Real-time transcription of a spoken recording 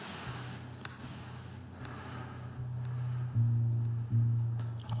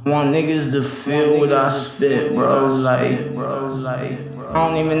Want niggas to feel what I spit, bro. Like, I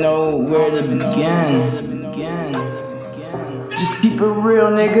don't even know where to begin. Just keep it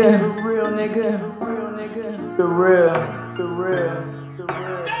real, nigga. The real.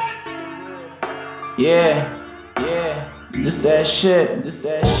 Yeah. This that shit.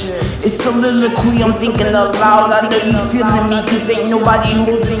 It's soliloquy, I'm thinking aloud. I know you feeling me, cause ain't nobody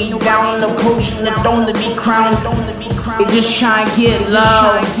holding me down. The approach from the throne to be crowned. They just try and get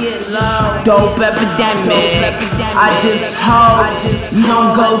low. Dope epidemic. I just hope you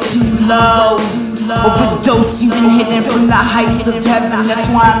don't go too low. Overdose, you been hidden from the heights of heaven.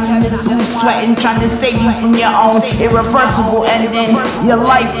 That's why I'm in this blue sweating, trying to save you from your own irreversible ending. Your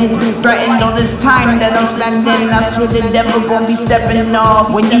life has been threatened all this time that I'm spending. I swear the devil gon' be stepping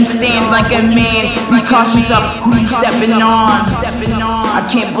off. When you stand like a man, be cautious of who you stepping on. I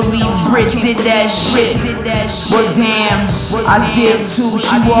can't believe Brit did that shit. Well damn, I did too.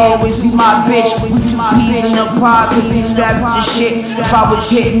 She will always be my bitch. We two peas in the pot, cause we savage as shit. If I was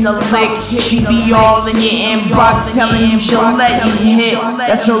hitting a lick, she'd be all in your inbox telling you she'll let you hit.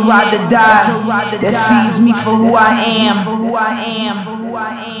 That's her ride or die, that sees me for who I am.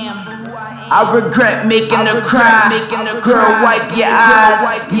 I regret making her cry. Girl, wipe your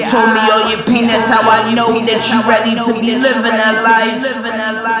eyes. You told me all your pain, that's how I know that you're ready to be living a life.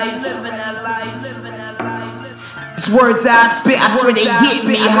 These words I spit, I swear they get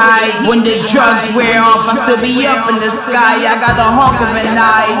me high. When the drugs wear off, I still be up in the sky. I got a hawk of an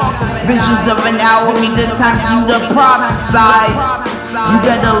eye. Visions of an hour mean the time for you to prophesize. You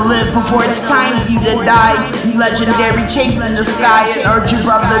better live before it's time for you to die. You legendary chasing the sky and urge your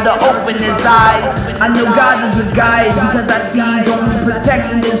brother to open his eyes. I know God is a guide because I see he's only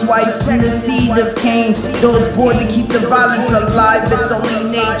protecting his wife from the seed of Cain. Though it's born to keep the violence alive, it's only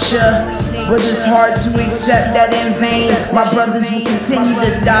nature. But it's hard to accept that in vain. My brothers will continue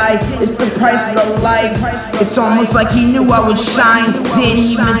to die. It's the price of the life. It's almost like he knew I would shine. Didn't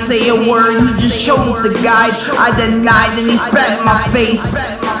even say a word, he just chose the guide. I denied and he spat in my face.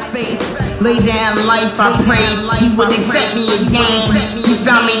 Lay down life, I prayed he would accept me again. He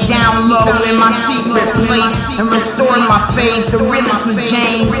found me down low in my secret place and restored my faith. The realest was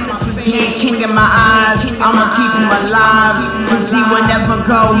James. He ain't king in my eyes, I'ma keep him alive, cause he would never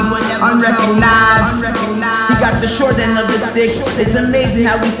go unrecognized. He got the short end of the stick. It's amazing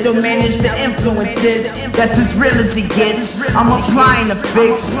how we still manage to influence this. That's as real as it gets. I'm applying a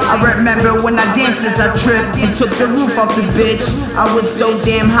fix. I remember when I danced as I tripped and took the roof off the bitch. I was so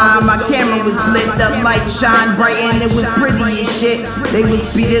damn high, my camera was lit. The light shined bright and it was pretty as shit. They was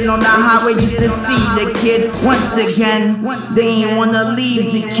speeding on the highway just to see the kid once again. They ain't wanna leave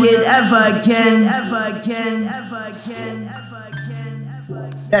the kid ever again.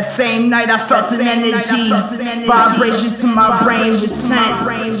 That same night I felt an energy, vibrations to my brain was sent,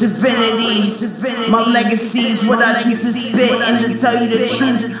 divinity. My legacy is what I choose to spit, and to tell you the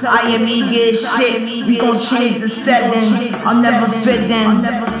truth, I am eager as shit. We gon' change the setting, I'll never fit in.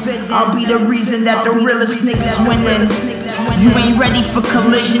 I'll be the reason that the realest niggas winning. You ain't ready for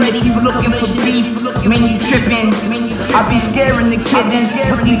collision if you looking for beef, man you trippin'. I be scaring the kittens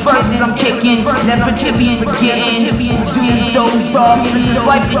with these verses I'm kicking, never to be forgetting. Dudes dozed off in this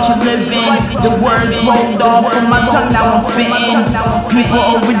life that you live in. The words rolled off from my tongue, now I'm spitting. People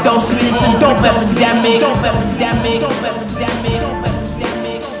overdosing, it's a dope epidemic.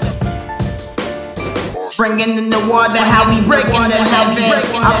 Bringing in the water, how we breaking the heaven.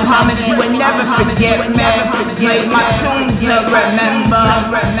 I promise you will never forget me. Play my tune to remember,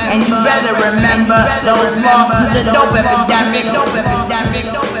 and you better remember those lost to the dope epidemic.